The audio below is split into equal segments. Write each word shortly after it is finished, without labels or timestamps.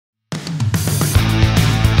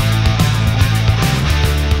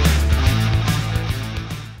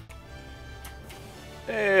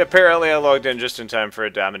apparently I logged in just in time for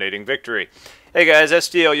a dominating victory. Hey guys,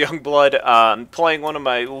 STLYoungblood, playing one of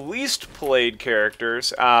my least played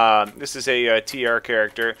characters. This is a TR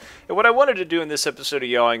character. And what I wanted to do in this episode of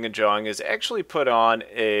Yawing and Jawing is actually put on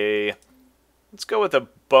a... Let's go with a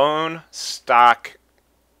bone stock...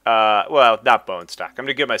 well, not bone stock. I'm going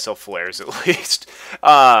to give myself flares at least.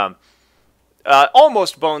 Almost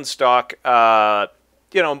bone stock,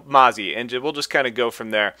 mossie. And we'll just kind of go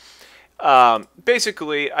from there.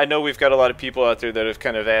 Basically, I know we've got a lot of people out there that have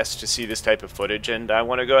kind of asked to see this type of footage, and I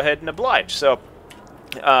want to go ahead and oblige. So,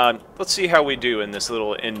 let's see how we do in this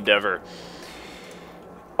little endeavor.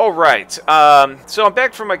 Alright, so I'm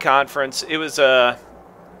back from my conference. It was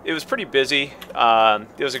pretty busy.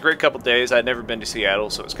 It was a great couple days. I'd never been to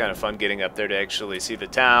Seattle, so it was kind of fun getting up there to actually see the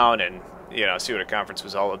town and, see what a conference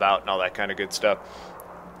was all about and all that kind of good stuff.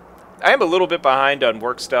 I am a little bit behind on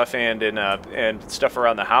work stuff and stuff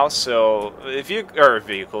around the house, so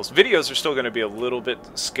videos are still going to be a little bit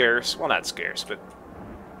scarce. Well, not scarce, but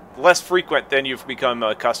less frequent than you've become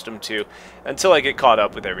accustomed to until I get caught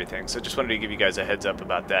up with everything. So just wanted to give you guys a heads up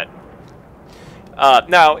about that.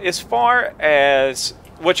 Now, as far as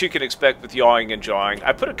what you can expect with Yawing and Jawing,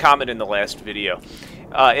 I put a comment in the last video.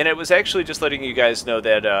 And it was actually just letting you guys know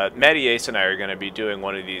that MattiAce and I are going to be doing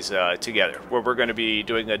one of these together, where we're going to be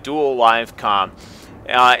doing a dual live comm.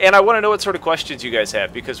 And I want to know what sort of questions you guys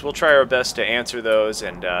have, because we'll try our best to answer those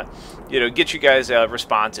and, get you guys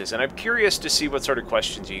responses. And I'm curious to see what sort of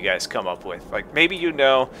questions you guys come up with. Like, maybe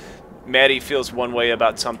Matti feels one way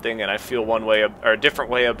about something and I feel one way or a different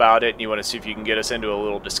way about it, and you want to see if you can get us into a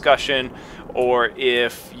little discussion, or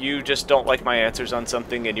if you just don't like my answers on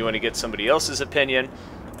something and you want to get somebody else's opinion.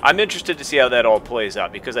 I'm interested to see how that all plays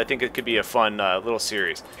out, because I think it could be a fun little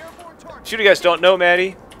series. If you guys don't know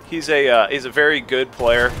Matti, he's a very good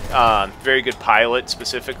player, very good pilot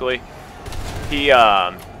specifically. He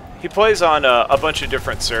plays on a bunch of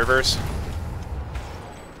different servers.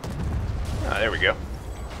 Ah, there we go.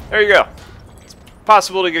 There you go. It's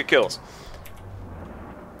possible to get kills.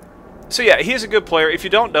 So yeah, he's a good player. If you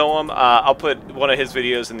don't know him, I'll put one of his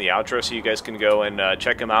videos in the outro so you guys can go and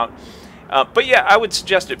check him out. But yeah, I would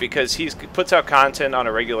suggest it because he puts out content on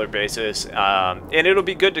a regular basis, and it'll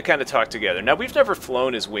be good to kind of talk together. Now, we've never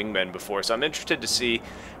flown as wingmen before, so I'm interested to see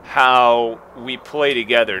how we play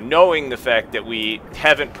together, knowing the fact that we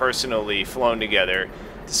haven't personally flown together,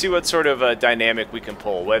 to see what sort of dynamic we can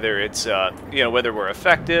pull, whether it's whether we're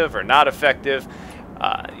effective or not effective,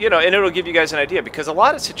 and it'll give you guys an idea, because a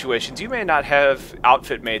lot of situations you may not have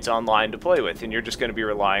outfit mates online to play with, and you're just going to be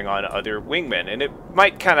relying on other wingmen, and it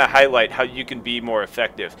might kind of highlight how you can be more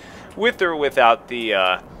effective with or without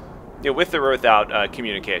the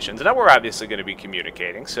communications. And now we're obviously going to be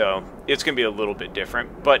communicating, so it's going to be a little bit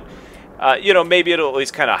different, but maybe it'll at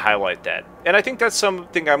least kind of highlight that. And I think that's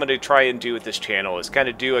something I'm going to try and do with this channel, is kind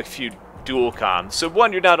of do a few dual comms. So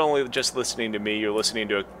one, you're not only just listening to me, you're listening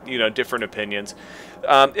to different opinions,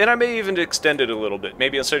 and I may even extend it a little bit.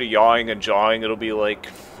 Maybe instead of yawing and jawing, it'll be like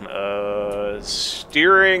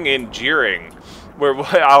steering and jeering, where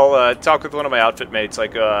I'll talk with one of my outfit mates,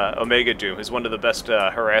 like Omega Doom, who's one of the best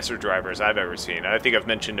harasser drivers I've ever seen. I think I've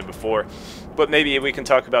mentioned him before, but maybe we can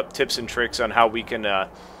talk about tips and tricks on how we can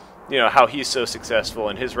how he's so successful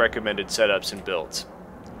and his recommended setups and builds.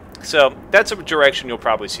 So that's a direction you'll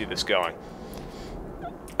probably see this going.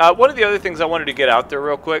 One of the other things I wanted to get out there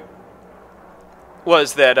real quick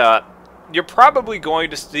was that you're probably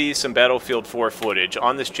going to see some Battlefield 4 footage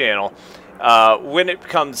on this channel when it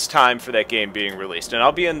comes time for that game being released. And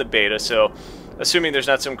I'll be in the beta, so assuming there's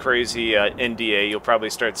not some crazy NDA, you'll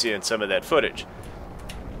probably start seeing some of that footage.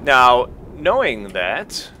 Now, knowing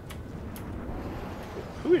that...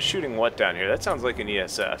 Who is shooting what down here? That sounds like an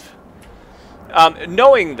ESF.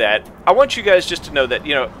 Knowing that, I want you guys just to know that,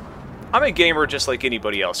 I'm a gamer just like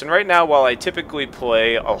anybody else. And right now, while I typically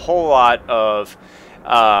play a whole lot of,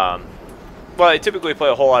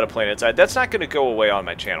 PlanetSide, that's not going to go away on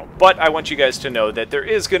my channel. But I want you guys to know that there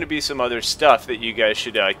is going to be some other stuff that you guys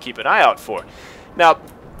should keep an eye out for. Now,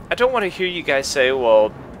 I don't want to hear you guys say,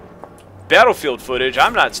 well, Battlefield footage,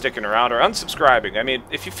 I'm not sticking around, or unsubscribing. I mean,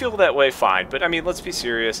 if you feel that way, fine. But, I mean, let's be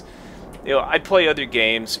serious. I play other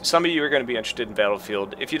games. Some of you are going to be interested in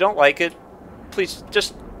Battlefield. If you don't like it, please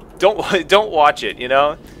just don't watch it,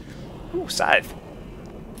 Ooh, scythe.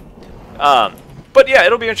 But yeah,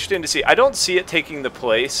 it'll be interesting to see. I don't see it taking the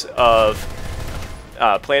place of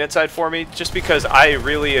PlanetSide for me, just because I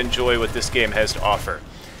really enjoy what this game has to offer.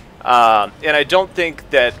 And I don't think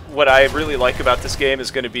that what I really like about this game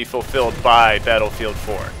is going to be fulfilled by Battlefield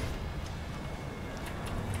 4.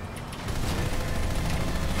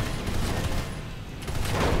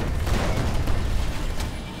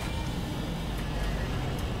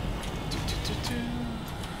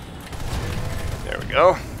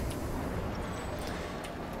 go.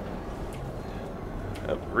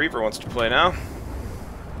 Oh, Reaver wants to play now.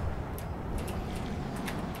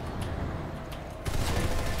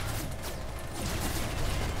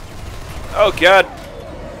 Oh, God.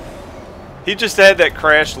 He just had that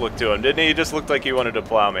crash look to him, didn't he? He just looked like he wanted to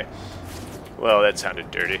plow me. Well, that sounded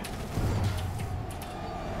dirty.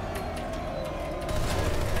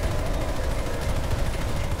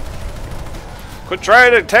 Quit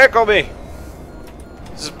trying to tackle me!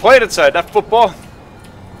 This is playing inside, not football.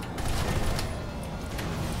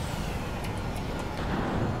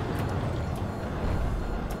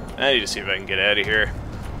 I need to see if I can get out of here.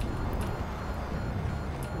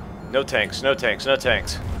 No tanks, no tanks, no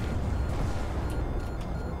tanks.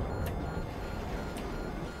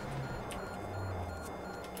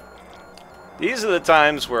 These are the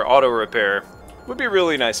times where auto repair would be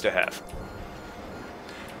really nice to have.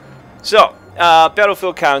 So,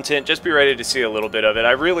 Battlefield content, just be ready to see a little bit of it.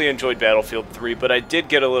 I really enjoyed Battlefield 3, but I did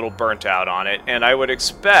get a little burnt out on it, and I would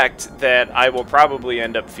expect that I will probably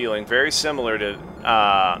end up feeling very similar to,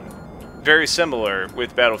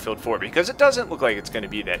 with Battlefield 4, because it doesn't look like it's going to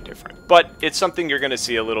be that different. But it's something you're going to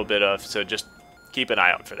see a little bit of, so just keep an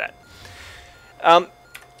eye out for that.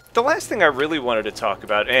 The last thing I really wanted to talk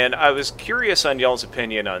about, and I was curious on y'all's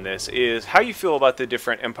opinion on this, is how you feel about the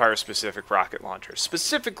different Empire-specific rocket launchers,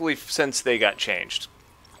 specifically since they got changed.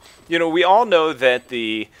 You know, we all know that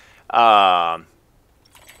the...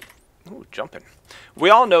 jumping. We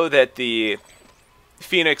all know that the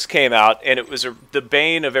Phoenix came out, and it was the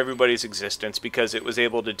bane of everybody's existence because it was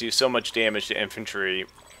able to do so much damage to infantry,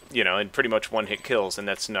 you know, and pretty much one-hit kills, and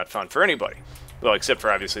that's not fun for anybody. Well, except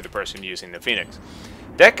for, obviously, the person using the Phoenix.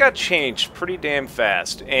 That got changed pretty damn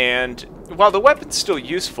fast, and while the weapon's still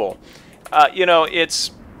useful, you know,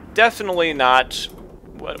 it's definitely not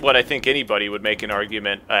what I think anybody would make an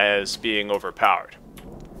argument as being overpowered.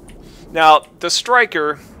 Now, the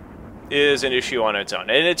Striker is an issue on its own,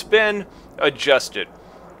 and it's been adjusted.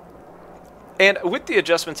 And with the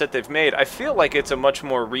adjustments that they've made, I feel like it's a much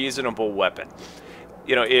more reasonable weapon.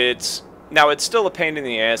 You know, now, it's still a pain in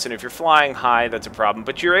the ass, and if you're flying high, that's a problem,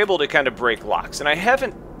 but you're able to kind of break locks. And I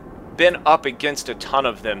haven't been up against a ton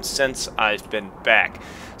of them since I've been back.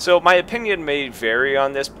 So my opinion may vary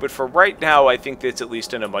on this, but for right now, I think it's at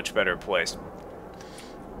least in a much better place.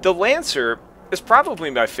 The Lancer is probably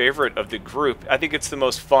my favorite of the group. I think it's the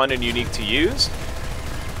most fun and unique to use.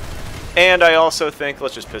 And I also think,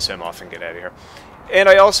 let's just piss him off and get out of here. And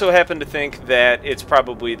I also happen to think that it's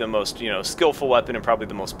probably the most, you know, skillful weapon and probably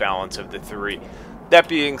the most balanced of the three. That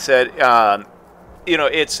being said, you know,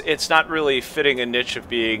 it's not really fitting a niche of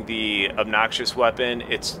being the obnoxious weapon.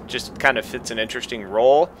 It's just kind of fits an interesting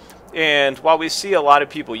role. And while we see a lot of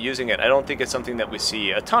people using it, I don't think it's something that we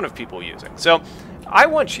see a ton of people using. So I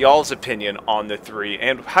want y'all's opinion on the three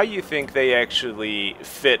and how you think they actually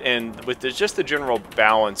fit in with just the general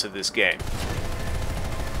balance of this game.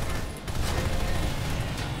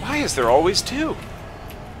 Why is there always two?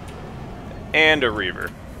 And a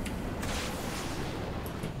Reaver.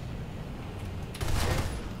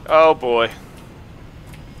 Oh boy.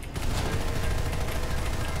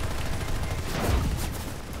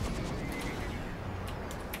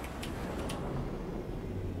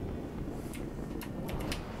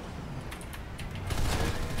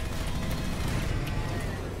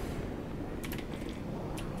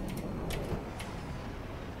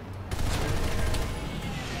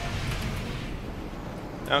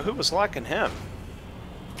 Now, who was locking him?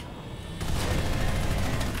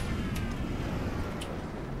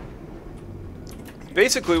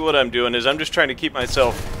 Basically, what I'm doing is I'm just trying to keep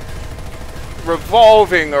myself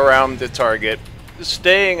revolving around the target,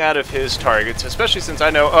 staying out of his targets, especially since I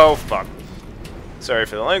know... Oh, fuck. Sorry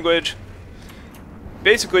for the language.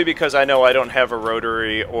 Basically because I know I don't have a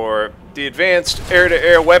rotary or the advanced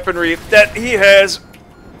air-to-air weaponry that he has.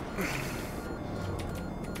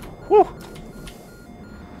 Woo!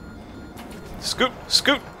 Scoot,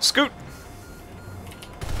 scoot, scoot.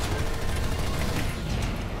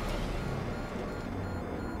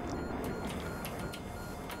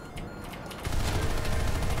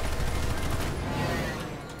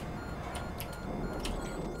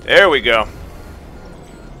 There we go.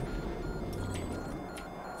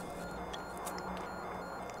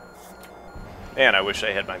 Man, I wish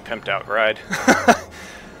I had my pimped out ride.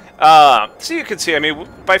 So you can see, I mean,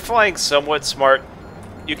 by flying somewhat smart,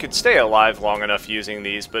 you could stay alive long enough using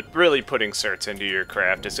these, but really putting certs into your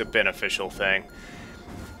craft is a beneficial thing.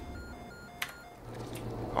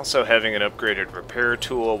 Also, having an upgraded repair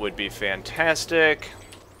tool would be fantastic.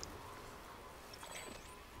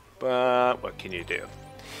 But what can you do?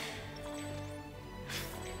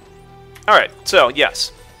 Alright, so,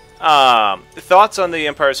 yes. Thoughts on the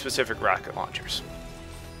Empire-specific rocket launchers?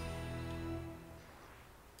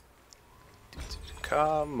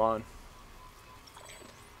 Come on.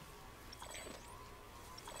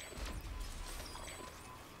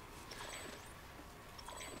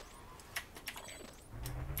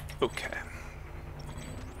 Okay.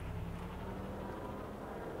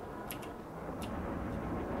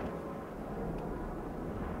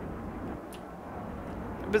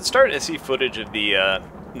 I've been starting to see footage of the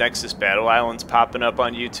Nexus Battle Islands popping up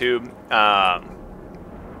on YouTube,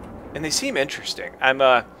 and they seem interesting.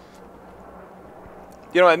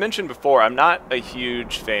 You know, I mentioned before, I'm not a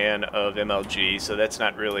huge fan of MLG, so that's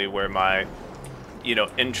not really where my, you know,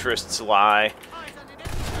 interests lie.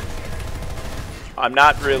 I'm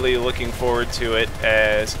not really looking forward to it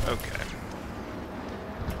as... Okay.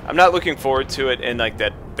 I'm not looking forward to it in, like,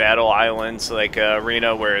 that Battle Islands, like,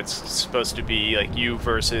 arena where it's supposed to be, like, you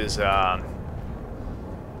versus, where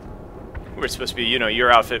it's supposed to be, you know,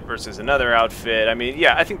 your outfit versus another outfit. I mean,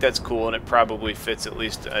 yeah, I think that's cool, and it probably fits at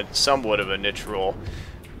least somewhat of a niche role.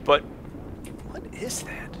 But, what is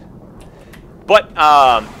that? But,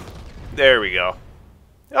 there we go.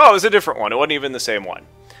 Oh, it was a different one. It wasn't even the same one.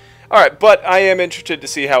 Alright, but I am interested to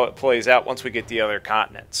see how it plays out once we get the other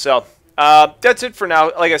continents. So, that's it for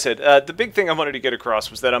now. Like I said, the big thing I wanted to get across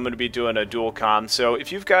was that I'm going to be doing a dual comm. So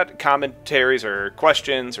if you've got commentaries or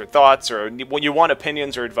questions or thoughts, or when you want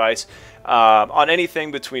opinions or advice on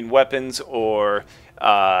anything between weapons or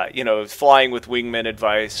you know, flying with wingmen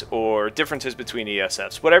advice or differences between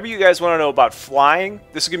ESFs, whatever you guys want to know about flying,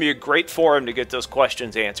 this is going to be a great forum to get those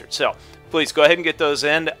questions answered. So please go ahead and get those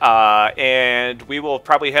in, and we will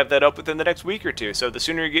probably have that up within the next week or two. So the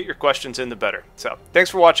sooner you get your questions in, the better. So thanks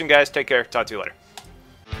for watching, guys. Take care. Talk to you later.